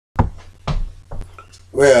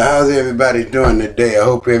Well, how's everybody doing today? I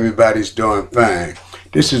hope everybody's doing fine.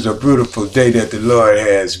 This is a beautiful day that the Lord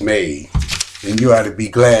has made, and you ought to be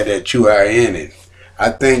glad that you are in it. I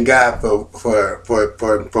thank God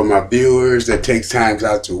for my viewers that takes time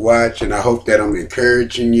out to watch, and I hope that I'm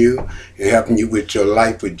encouraging you and helping you with your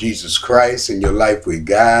life with Jesus Christ and your life with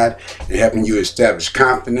God, and helping you establish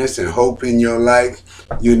confidence and hope in your life,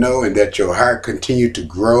 and that your heart continue to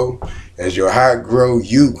grow. As your heart grow,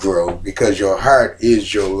 you grow, because your heart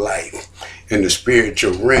is your life. In the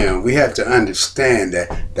spiritual realm, we have to understand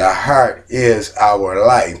that the heart is our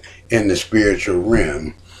life in the spiritual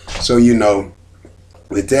realm. So,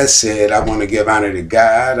 with that said, I want to give honor to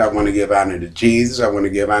God. I want to give honor to Jesus. I want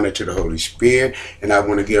to give honor to the Holy Spirit. And I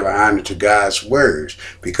want to give honor to God's words,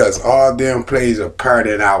 because all of them plays a part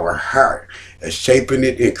in our heart, as shaping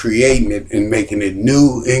it and creating it and making it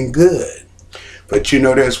new and good. But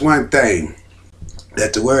there's one thing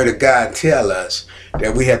that the Word of God tell us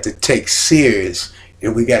that we have to take serious,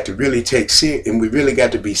 and we got to really take serious, and we really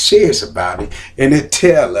got to be serious about it. And it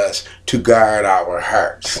tells us to guard our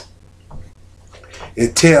hearts.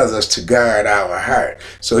 It tells us to guard our heart.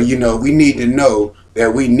 So, we need to know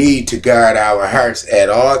that we need to guard our hearts at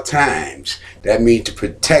all times. That means to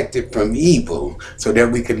protect it from evil, so that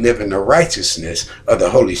we can live in the righteousness of the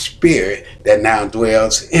Holy Spirit that now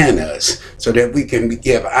dwells in us, so that we can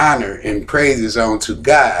give honor and praises unto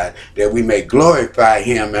God, that we may glorify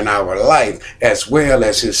Him in our life, as well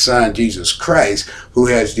as His Son Jesus Christ, who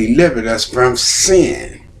has delivered us from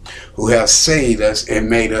sin, who have saved us and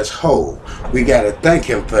made us whole. We got to thank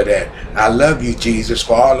Him for that. I love you, Jesus,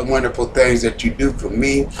 for all the wonderful things that you do for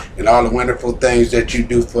me and all the wonderful things that you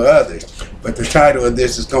do for others. But the title of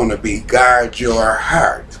this is going to be Guard Your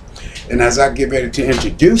Heart. And as I get ready to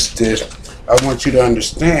introduce this, I want you to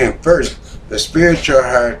understand first, the spiritual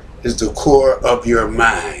heart is the core of your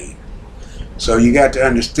mind. So you got to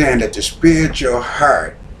understand that the spiritual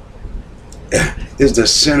heart is the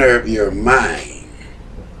center of your mind.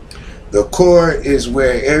 The core is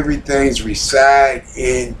where everything's reside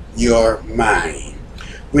in your mind,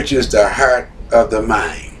 which is the heart of the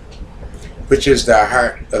mind, which is the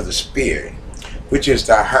heart of the spirit, which is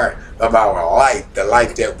the heart of our life, the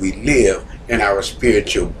life that we live in our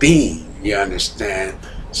spiritual being, you understand?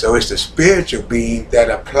 So it's the spiritual being that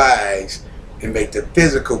applies and make the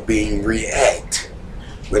physical being react.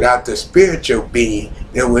 Without the spiritual being,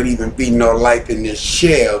 there would even be no life in this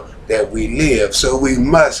shell that we live. So we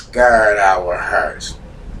must guard our hearts.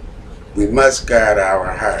 We must guard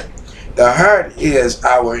our heart. The heart is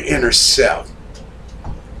our inner self.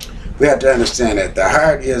 We have to understand that the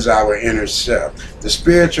heart is our inner self. The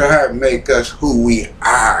spiritual heart makes us who we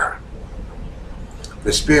are.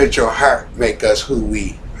 The spiritual heart makes us who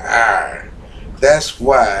we are. That's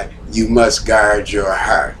why you must guard your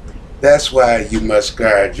heart. That's why you must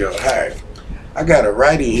guard your heart. I got a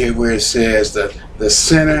writing here where it says the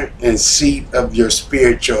center and seat of your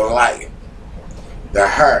spiritual life. The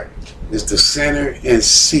heart is the center and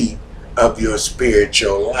seat of your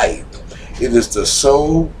spiritual life. It is the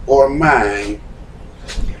soul or mind,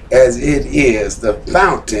 as it is the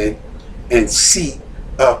fountain and seat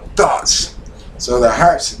of thoughts. So the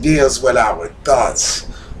heart deals with our thoughts.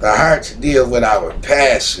 The heart deals with our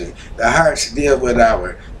passion. The heart deals with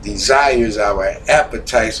our desires, our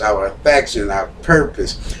appetites, our affection, our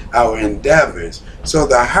purpose, our endeavors. So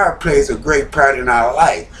the heart plays a great part in our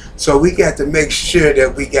life. So we got to make sure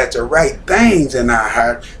that we got the right things in our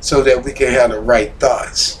heart, so that we can have the right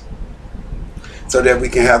thoughts, so that we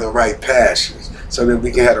can have the right passions, so that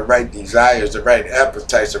we can have the right desires, the right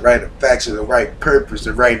appetites, the right affection, the right purpose,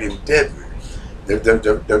 the right endeavor,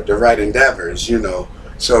 the right endeavors,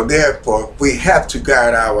 So therefore, we have to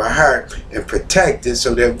guard our heart and protect it,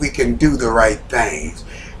 so that we can do the right things.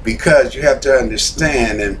 Because you have to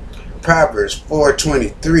understand, in Proverbs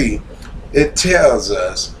 4:23, it tells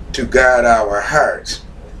us to guard our hearts.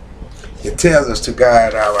 It tells us to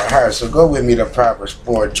guard our hearts. So go with me to Proverbs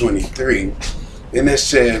 4:23. And it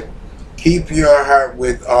said, keep your heart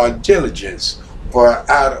with all diligence, for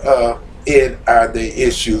out of it are the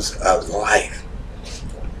issues of life.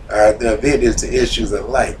 Of it is the issues of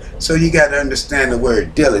life. So you got to understand the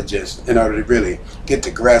word diligence in order to really get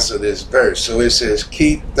the grasp of this verse. So it says,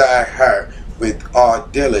 keep thy heart with all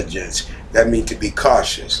diligence. That means to be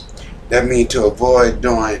cautious. That means to avoid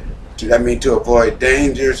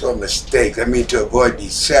dangers or mistakes. That means to avoid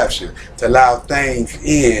deception, to allow things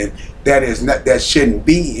in that shouldn't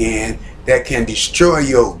be in, that can destroy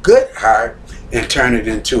your good heart and turn it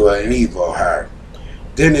into an evil heart.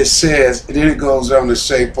 Then it goes on to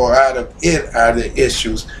say, for out of it are the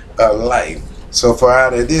issues of life. So for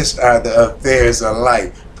out of this are the affairs of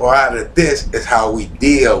life. For out of this is how we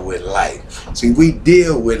deal with life. See, we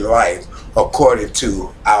deal with life according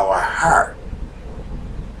to our heart.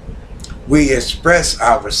 We express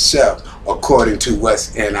ourselves according to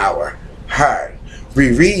what's in our heart.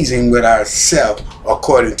 We reason with ourselves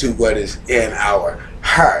according to what is in our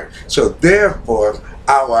heart. So therefore,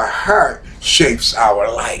 our heart shapes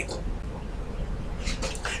our life.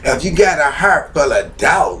 If you got a heart full of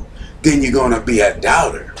doubt, then you're going to be a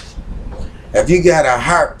doubter. If you got a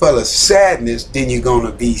heart full of sadness, then you're going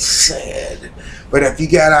to be sad. But if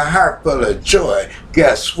you got a heart full of joy,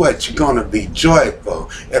 guess what? You're going to be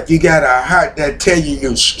joyful. If you got a heart that tells you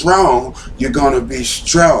you're strong, you're going to be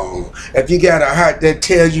strong. If you got a heart that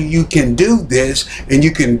tells you you can do this and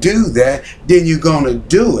you can do that, then you're going to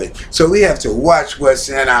do it. So we have to watch what's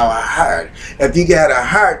in our heart. If you got a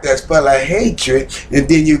heart that's full of hatred, and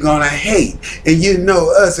then you're going to hate. And you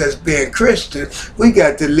know us as being Christians, we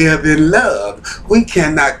got to live in love. We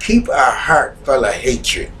cannot keep our heart full of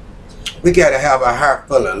hatred. We got to have a heart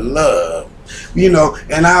full of love. You know,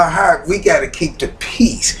 in our heart, we got to keep the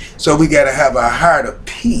peace. So we got to have a heart of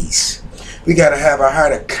peace. We got to have a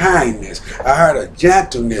heart of kindness, a heart of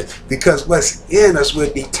gentleness, because what's in us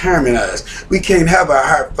will determine us. We can't have a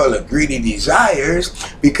heart full of greedy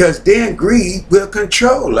desires, because then greed will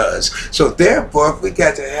control us. So therefore, we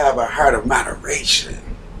got to have a heart of moderation.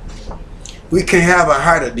 We can't have a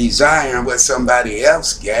heart of desiring what somebody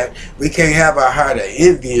else got. We can't have a heart of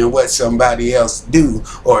envying what somebody else do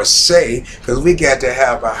or say, because we got to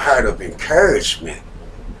have a heart of encouragement.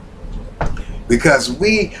 Because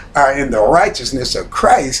we are in the righteousness of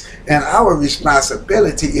Christ, and our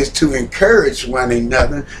responsibility is to encourage one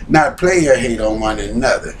another, not player hate on one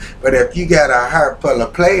another. But if you got a heart full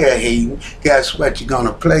of player hating, guess what? You're going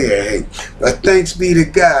to player hate. But thanks be to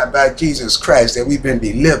God by Jesus Christ that we've been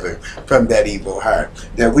delivered from that evil heart,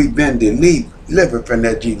 that we've been delivered from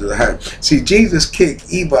that Jesus heart. See, Jesus kicked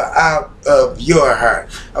evil out of your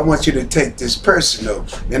heart. I want you to take this personal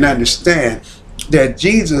and understand that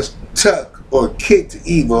Jesus took or kicked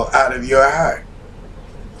evil out of your heart.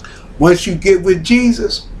 Once you get with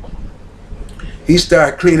Jesus, he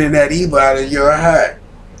starts cleaning that evil out of your heart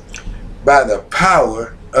by the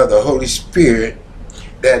power of the Holy Spirit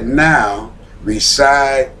that now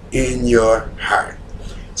reside in your heart.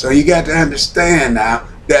 So you got to understand now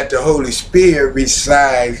that the Holy Spirit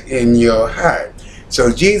resides in your heart.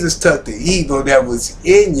 So Jesus took the evil that was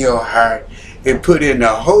in your heart and put in the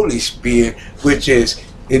Holy Spirit, which is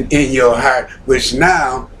in your heart, which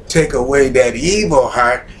now take away that evil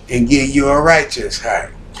heart and give you a righteous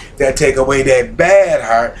heart. That take away that bad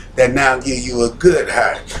heart that now give you a good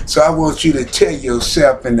heart. So I want you to tell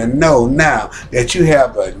yourself and to know now that you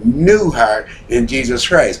have a new heart in Jesus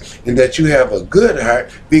Christ, and that you have a good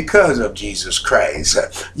heart because of Jesus Christ.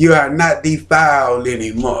 You are not defiled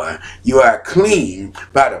anymore. You are clean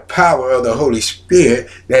by the power of the Holy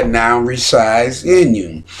Spirit that now resides in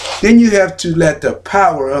you. Then you have to let the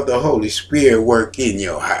power of the Holy Spirit work in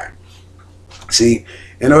your heart. See,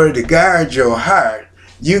 in order to guard your heart,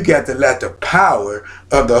 you got to let the power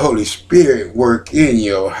of the Holy Spirit work in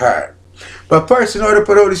your heart. But first, in order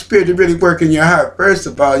for the Holy Spirit to really work in your heart, first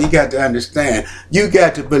of all, you got to understand, you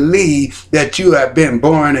got to believe that you have been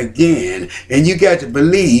born again. And you got to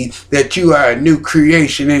believe that you are a new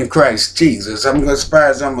creation in Christ Jesus. I'm going as far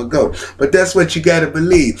as I'm going to go. But that's what you got to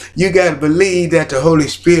believe. You got to believe that the Holy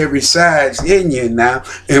Spirit resides in you now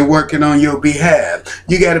and working on your behalf.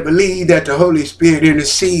 You got to believe that the Holy Spirit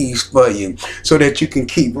intercedes for you so that you can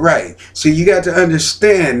keep right. So you got to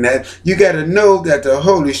understand that. You got to know that the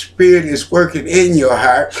Holy Spirit is working in your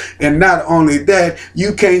heart. And not only that,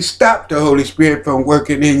 you can't stop the Holy Spirit from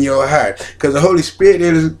working in your heart, because the Holy Spirit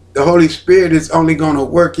is only going to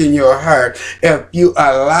work in your heart if you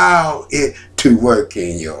allow it to work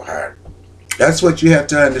in your heart. That's what you have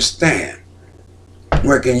to understand.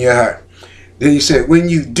 Work in your heart. Then you said, when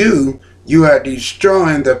you do, you are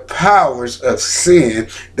destroying the powers of sin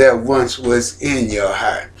that once was in your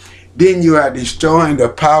heart. Then you are destroying the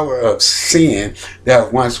power of sin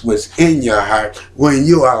that once was in your heart. When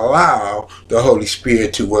you allow the Holy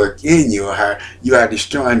Spirit to work in your heart, you are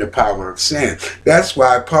destroying the power of sin. That's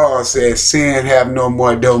why Paul says, sin have no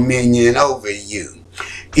more dominion over you.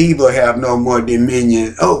 Evil have no more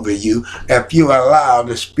dominion over you if you allow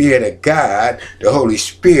the Spirit of God, the Holy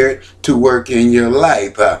Spirit, to work in your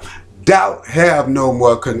life. Doubt have no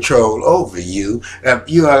more control over you if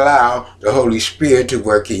you allow the Holy Spirit to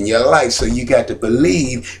work in your life. So you got to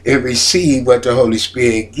believe and receive what the Holy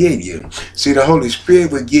Spirit give you. See, the Holy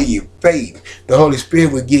Spirit will give you faith. The Holy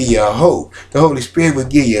Spirit will give you a hope. The Holy Spirit will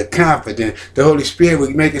give you confidence. The Holy Spirit will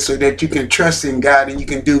make it so that you can trust in God and you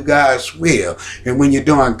can do God's will. And when you're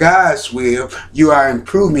doing God's will, you are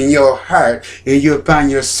improving your heart, and you'll find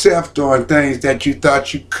yourself doing things that you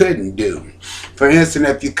thought you couldn't do. For instance,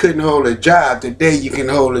 if you couldn't hold a job, today you can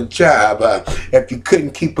hold a job. If you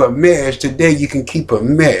couldn't keep a marriage, today you can keep a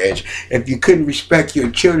marriage. If you couldn't respect your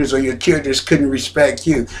children, or your children couldn't respect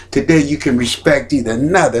you, today you can respect either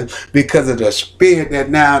another, because of the Spirit that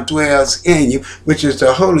now dwells in you, which is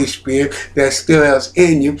the Holy Spirit that dwells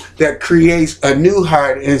in you, that creates a new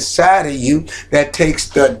heart inside of you, that takes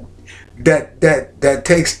the that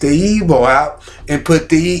takes the evil out and put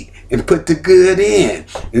the good in.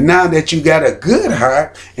 And now that you got a good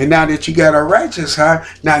heart, and now that you got a righteous heart,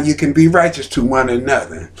 now you can be righteous to one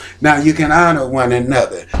another. Now you can honor one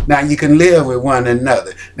another. Now you can live with one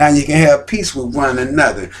another. Now you can have peace with one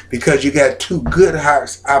another, because you got two good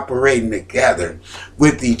hearts operating together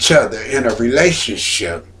with each other in a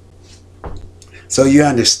relationship. So you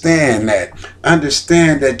understand that.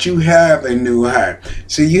 Understand that you have a new heart.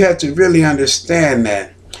 So you have to really understand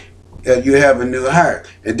that you have a new heart.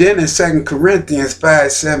 And then in 2 Corinthians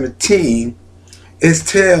 5:17, it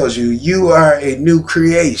tells you you are a new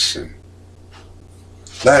creation.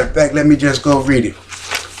 Matter of fact, let me just go read it.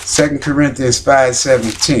 2 Corinthians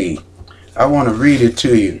 5:17. I want to read it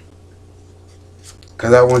to you,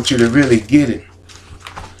 because I want you to really get it.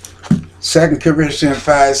 2 Corinthians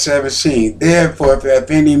 5:17. Therefore,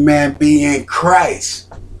 if any man be in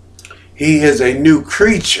Christ, he is a new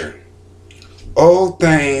creature. Old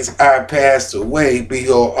things are passed away,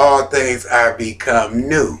 behold, all things are become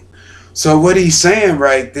new. So what he's saying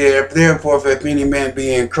right there, therefore, if any man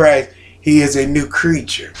be in Christ, he is a new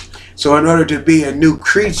creature. So in order to be a new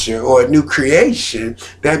creature or a new creation,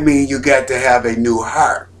 that means you got to have a new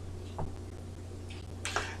heart.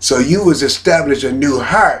 So you was established a new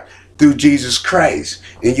heart through Jesus Christ,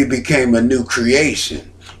 and you became a new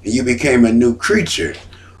creation, and you became a new creature.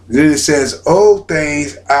 Then it says, old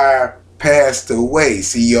things are passed away.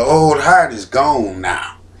 See, your old heart is gone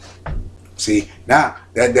now. See, now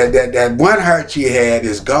that one heart you had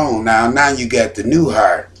is gone now. Now you got the new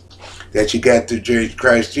heart that you got through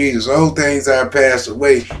Christ Jesus. Old things are passed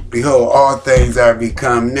away. Behold, all things are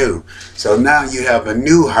become new. So now you have a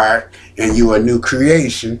new heart, and you are a new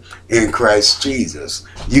creation in Christ Jesus.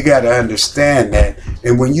 You got to understand that.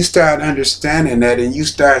 And when you start understanding that, and you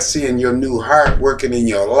start seeing your new heart working in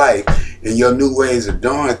your life, and your new ways of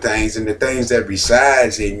doing things, and the things that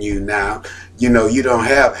resides in you now, you know, you don't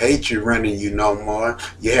have hatred running you no more.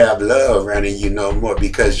 You have love running you no more,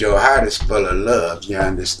 because your heart is full of love. You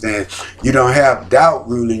understand? You don't have doubt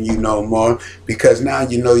ruling you no more, because now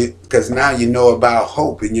you know about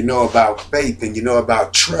hope, and you know about faith, and you know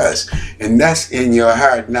about trust, and that's in your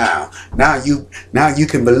heart now. Now you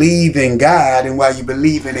can believe in God, and while you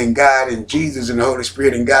believing in God and Jesus and the Holy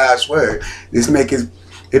Spirit and God's word, it make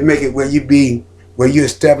it where you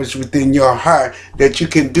establish within your heart that you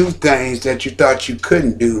can do things that you thought you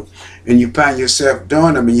couldn't do, and you find yourself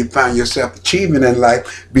doing them, and you find yourself achieving in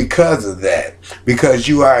life because of that. Because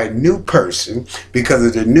you are a new person, because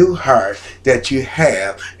of the new heart that you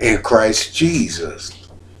have in Christ Jesus.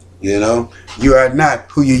 You know, you are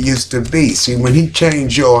not who you used to be. See, when he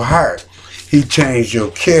changed your heart, he changed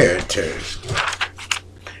your character.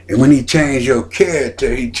 And when he changed your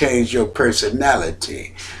character, he changed your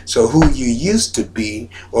personality. So who you used to be,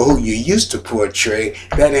 or who you used to portray,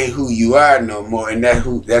 that ain't who you are no more. And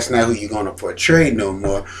that's not who you're going to portray no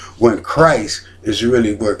more when Christ is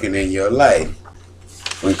really working in your life.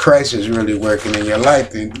 When Christ is really working in your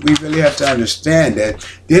life, and we really have to understand that.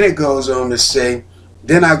 Then it goes on to say,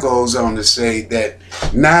 that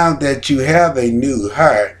now that you have a new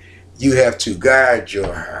heart, you have to guard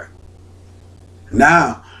your heart.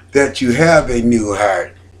 Now that you have a new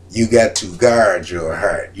heart, you got to guard your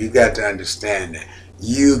heart. You got to understand that.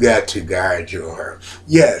 You got to guard your heart.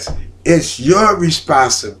 Yes, it's your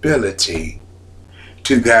responsibility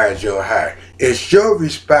to guard your heart. It's your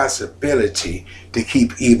responsibility to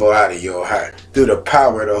keep evil out of your heart through the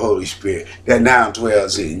power of the Holy Spirit that now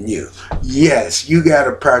dwells in you. Yes, you got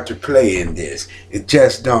a part to play in this. It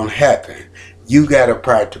just don't happen. You got a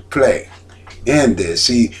part to play in this.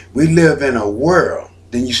 See, we live in a world.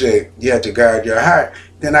 Then you say you have to guard your heart.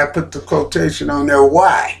 Then I put the quotation on there,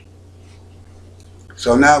 why?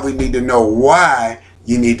 So now we need to know why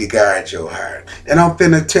you need to guard your heart. And I'm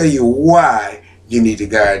finna tell you why you need to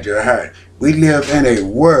guard your heart. We live in a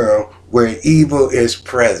world where evil is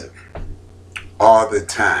present all the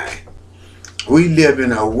time. We live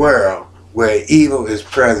in a world where evil is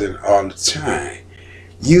present all the time.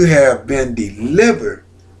 You have been delivered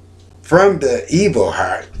from the evil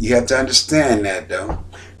heart. You have to understand that, though.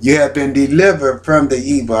 You have been delivered from the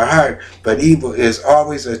evil heart, but evil is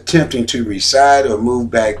always attempting to reside or move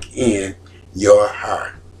back in your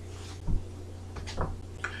heart.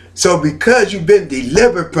 So because you've been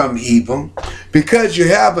delivered from evil, because you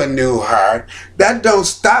have a new heart, that don't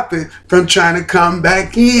stop it from trying to come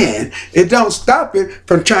back in. It don't stop it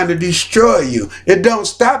from trying to destroy you. It don't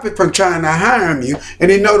stop it from trying to harm you.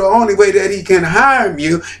 And you know the only way that he can harm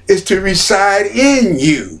you is to reside in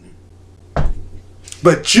you.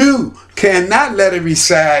 But you cannot let it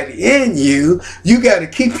reside in you. You got to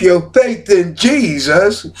keep your faith in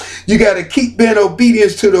Jesus. You got to keep being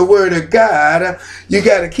obedient to the word of God. You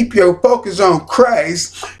got to keep your focus on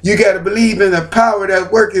Christ. You got to believe in the power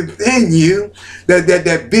that worketh in you,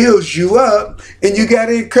 that builds you up. And you got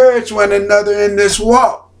to encourage one another in this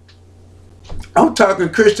walk. I'm talking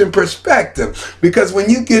Christian perspective, because when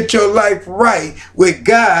you get your life right with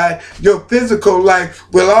God, your physical life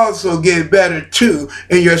will also get better too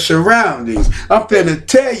in your surroundings. I'm finna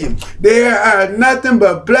tell you, there are nothing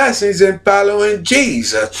but blessings in following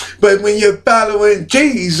Jesus. But when you're following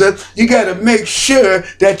Jesus, you got to make sure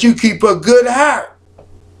that you keep a good heart.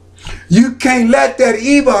 You can't let that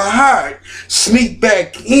evil heart sneak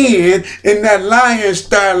back in and that lion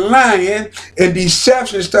start lying and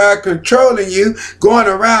deception start controlling you, going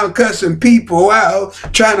around cussing people out,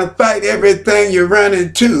 trying to fight everything you run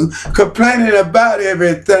into, complaining about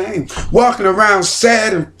everything, walking around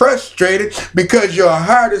sad and frustrated because your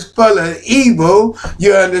heart is full of evil,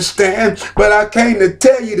 you understand? But I came to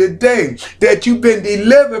tell you today that you've been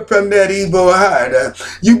delivered from that evil heart.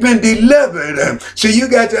 You've been delivered. So you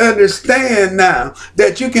got to understand now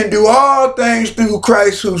that you can do all things through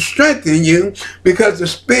Christ who strengthens you, because the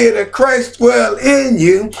Spirit of Christ dwells in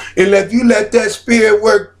you. And if you let that Spirit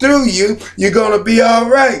work through you, you're going to be all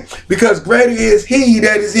right. Because greater is he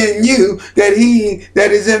that is in you than he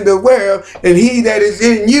that is in the world. And he that is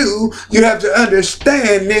in you, you have to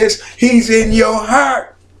understand this, he's in your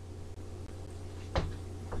heart.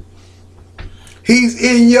 He's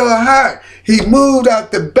in your heart. He moved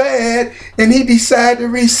out the bed and he decided to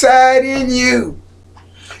reside in you.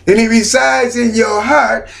 And he resides in your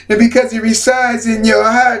heart. And because he resides in your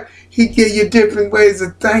heart, he gives you different ways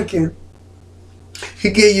of thinking. He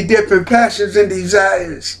gives you different passions and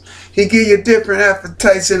desires. He gives you different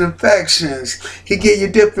appetites and affections. He gives you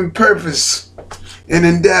different purpose and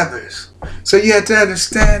endeavors. So you have to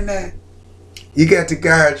understand that. You got to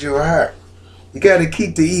guard your heart. You got to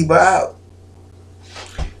keep the evil out.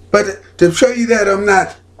 But to show you that I'm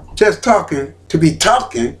not just talking to be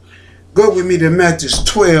talking, go with me to Matthew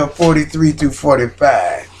 12, 43 through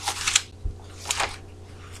 45.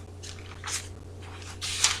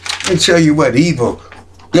 Let me show you what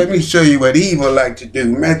evil like to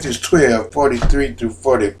do. Matthew 12, 43 through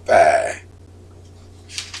 45.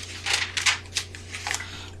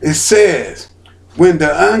 It says, when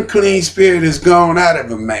the unclean spirit is gone out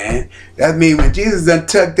of a man, that means when Jesus done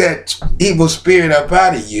took that evil spirit up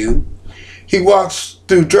out of you, he walks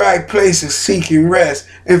through dry places seeking rest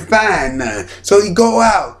and find none. So he go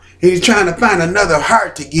out and he's trying to find another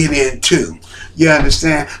heart to get into. You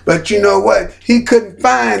understand? But you know what? He couldn't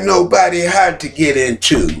find nobody heart to get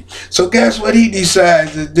into. So guess what he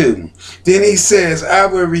decides to do? Then he says, I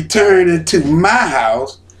will return into my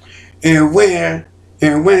house and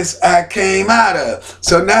whence I came out of.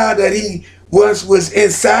 So now that he once was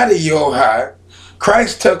inside of your heart,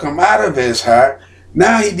 Christ took him out of his heart.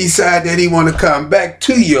 Now he decided that he want to come back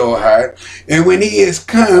to your heart. And when he is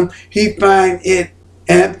come, he find it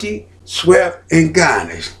empty, swept, and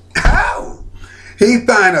garnished. How? He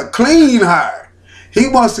find a clean heart. He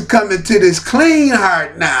wants to come into this clean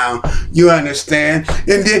heart now. You understand?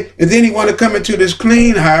 And then he want to come into this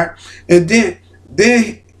clean heart. And then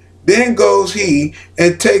goes he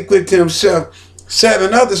and take with himself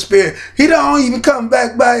 7 other spirits. He don't even come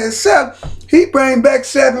back by himself. He bring back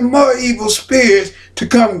 7 more evil spirits to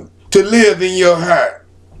come to live in your heart.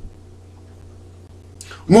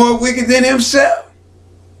 More wicked than himself.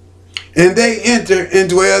 And they enter and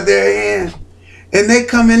dwell therein. And they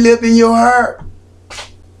come and live in your heart.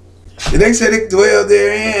 And they say they dwell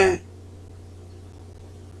therein.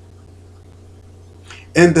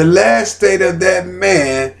 And the last state of that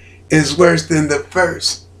man is worse than the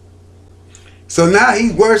first. So now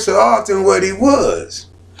he's worse off than what he was.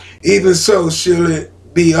 Even so shall it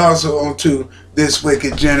be also unto this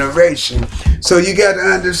wicked generation. So you got to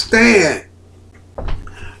understand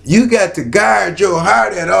You got to guard your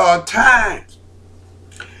heart at all times,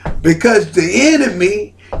 because the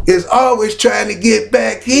enemy is always trying to get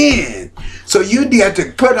back in. So you got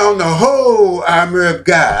to put on the whole armor of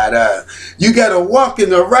God. You got to walk in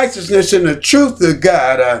the righteousness and the truth of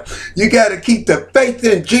God. You got to keep the faith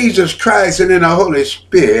in Jesus Christ and in the Holy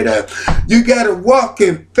Spirit. You got to walk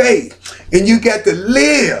in faith, and you got to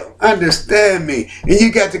live, understand me, and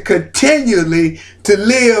you got to continually to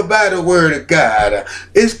live by the word of God.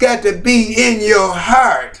 It's got to be in your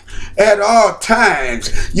heart at all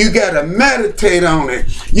times. You got to meditate on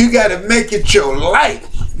it. You got to make it your life,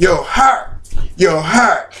 your heart. Your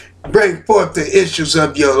heart bring forth the issues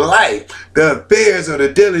of your life, the affairs or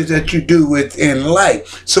the dealings that you do within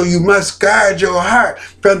life. So you must guard your heart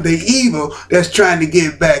from the evil that's trying to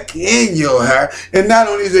get back in your heart. And not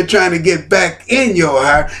only is it trying to get back in your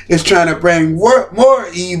heart, it's trying to bring more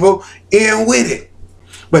evil in with it.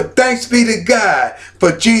 But thanks be to God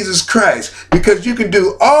for Jesus Christ, because you can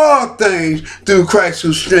do all things through Christ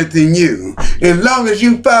who strengthens you. As long as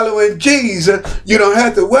you following Jesus, you don't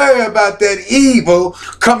have to worry about that evil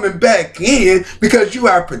coming back in, because you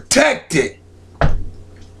are protected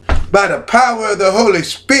by the power of the Holy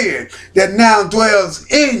Spirit that now dwells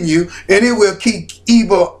in you, and it will keep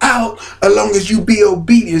evil out as long as you be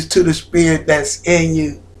obedient to the Spirit that's in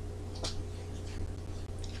you.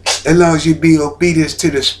 As long as you be obedient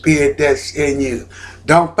to the Spirit that's in you.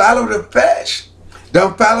 Don't follow the flesh.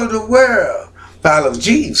 Don't follow the world. Follow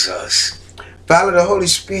Jesus. Follow the Holy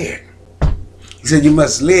Spirit. He said you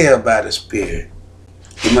must live by the Spirit.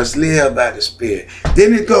 You must live by the Spirit.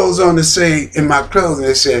 Then it goes on to say, in my closing,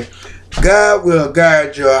 it said, God will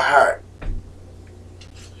guard your heart.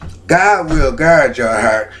 God will guard your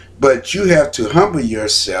heart, but you have to humble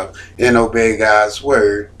yourself and obey God's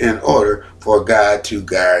word in order for God to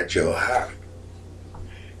guard your heart.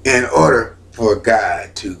 In order for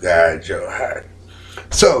God to guard your heart.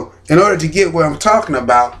 So, in order to get what I'm talking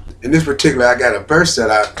about, in this particular, I got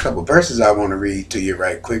a couple verses I want to read to you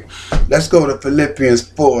right quick. Let's go to Philippians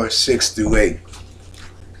 4, 6 through 8.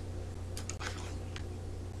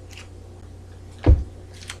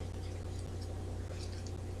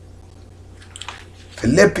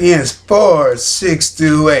 Philippians 4, 6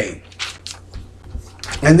 through 8.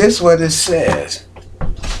 And this is what it says.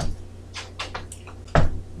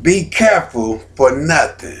 Be careful for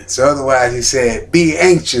nothing. So otherwise he said, be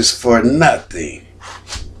anxious for nothing.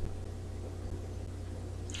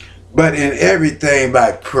 But in everything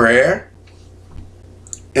by prayer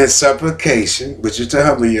and supplication, which is to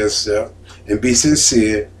humble yourself and be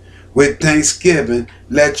sincere, with thanksgiving,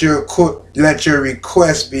 let your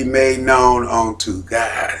request be made known unto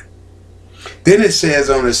God. Then it says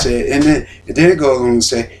on the say, and then it goes on to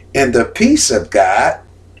say, and the peace of God,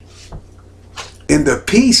 in the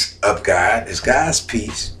peace of God, is God's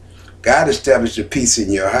peace. God established a peace in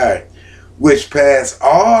your heart, which pass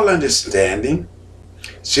all understanding,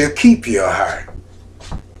 shall keep your heart.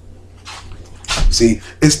 See,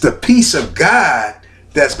 it's the peace of God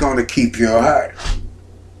that's going to keep your heart.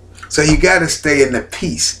 So you got to stay in the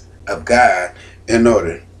peace of God in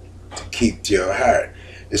order to keep your heart.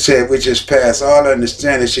 It said, which is past all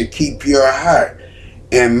understanding, should keep your heart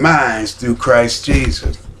and minds through Christ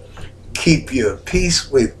Jesus. Keep your peace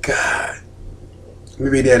with God. Let me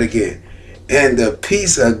read that again. And the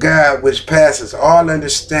peace of God, which passes all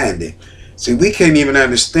understanding. See, we can't even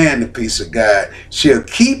understand the peace of God. She'll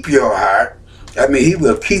keep your heart. I mean, he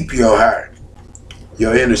will keep your heart,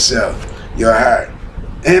 your inner self, your heart,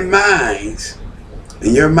 and minds,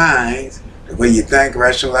 and your minds, the way you think,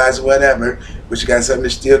 rationalize, whatever, which got something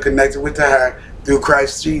that's still connected with the heart through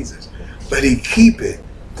Christ Jesus. But he keep it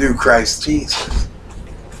through Christ Jesus.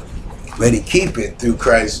 But he keep it through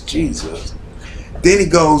Christ Jesus. Then he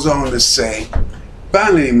goes on to say,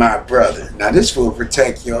 finally, my brother, now this will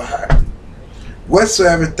protect your heart.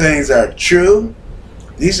 Whatsoever things are true,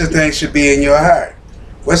 these are things should be in your heart.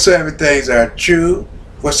 Whatsoever things are true,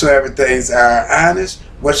 whatsoever things are honest,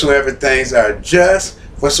 whatsoever things are just,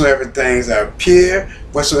 whatsoever things are pure,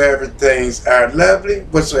 whatsoever things are lovely,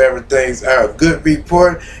 whatsoever things are of good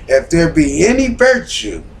report, if there be any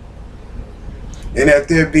virtue, and if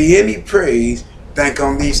there be any praise, think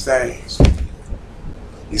on these things.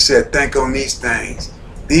 He said, think on these things.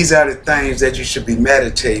 These are the things that you should be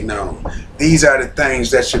meditating on. These are the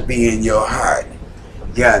things that should be in your heart.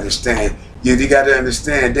 You understand? You got to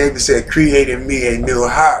understand, David said, create in me a new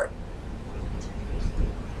heart.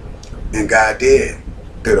 And God did,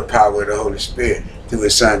 through the power of the Holy Spirit, through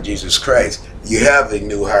his son, Jesus Christ. You have a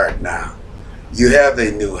new heart now. You have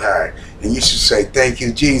a new heart. And you should say, thank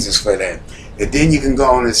you, Jesus, for that. And then you can go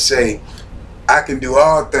on and say, I can do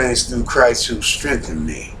all things through Christ who strengthened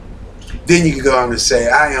me. Then you can go on to say,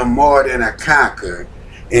 I am more than a conqueror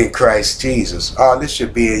in Christ Jesus. Oh, this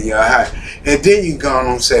should be in your heart. And then you can go on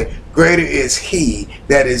and say, greater is he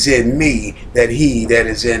that is in me than he that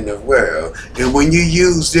is in the world. And when you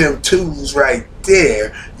use them tools right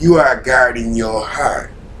there, you are guarding your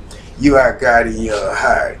heart. You are guarding your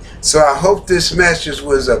heart. So I hope this message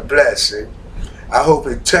was a blessing. I hope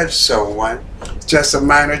it touched someone. Just a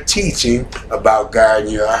minor teaching about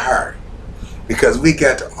guarding your heart. Because we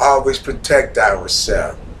got to always protect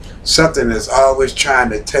ourselves. Something is always trying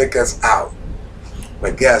to take us out.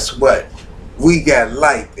 But guess what? We got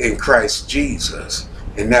life in Christ Jesus.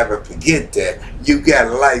 And never forget that. You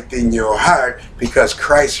got life in your heart because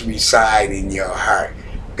Christ resides in your heart.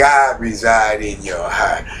 God resides in your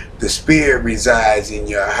heart. The Spirit resides in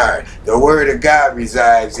your heart. The Word of God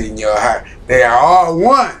resides in your heart. They are all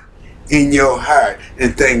one in your heart.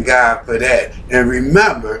 And thank God for that. And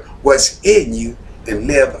remember what's in you and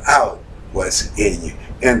live out what's in you.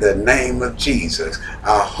 In the name of Jesus.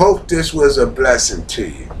 I hope this was a blessing to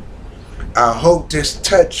you. I hope this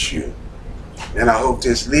touched you. And I hope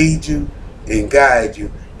this leads you and guide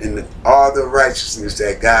you in all the righteousness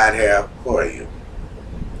that God has for you.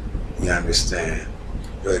 You understand?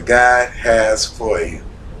 What God has for you.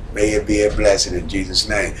 May it be a blessing in Jesus'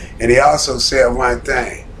 name. And he also said one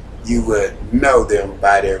thing. You would know them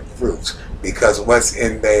by their fruits. Because what's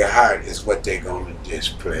in their heart is what they're going to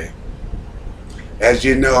display. As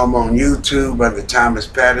you know, I'm on YouTube under Thomas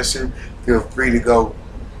Patterson. Feel free to go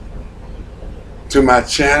to my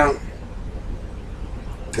channel.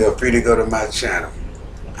 Feel free to go to my channel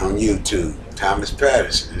on YouTube. Thomas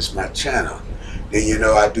Patterson is my channel. Then you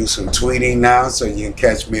know I do some tweeting now, so you can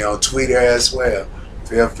catch me on Twitter as well.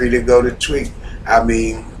 Feel free to go to tweet. I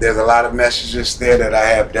mean, there's a lot of messages there that I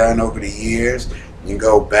have done over the years. You can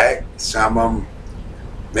go back. Some of them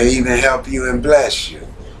may even help you and bless you.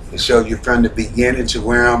 And show you from the beginning to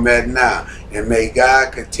where I'm at now. And may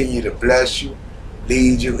God continue to bless you,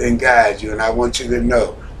 lead you, and guide you. And I want you to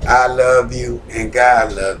know, I love you and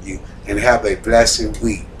God loves you. And have a blessed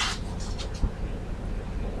week.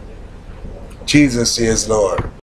 Jesus is Lord.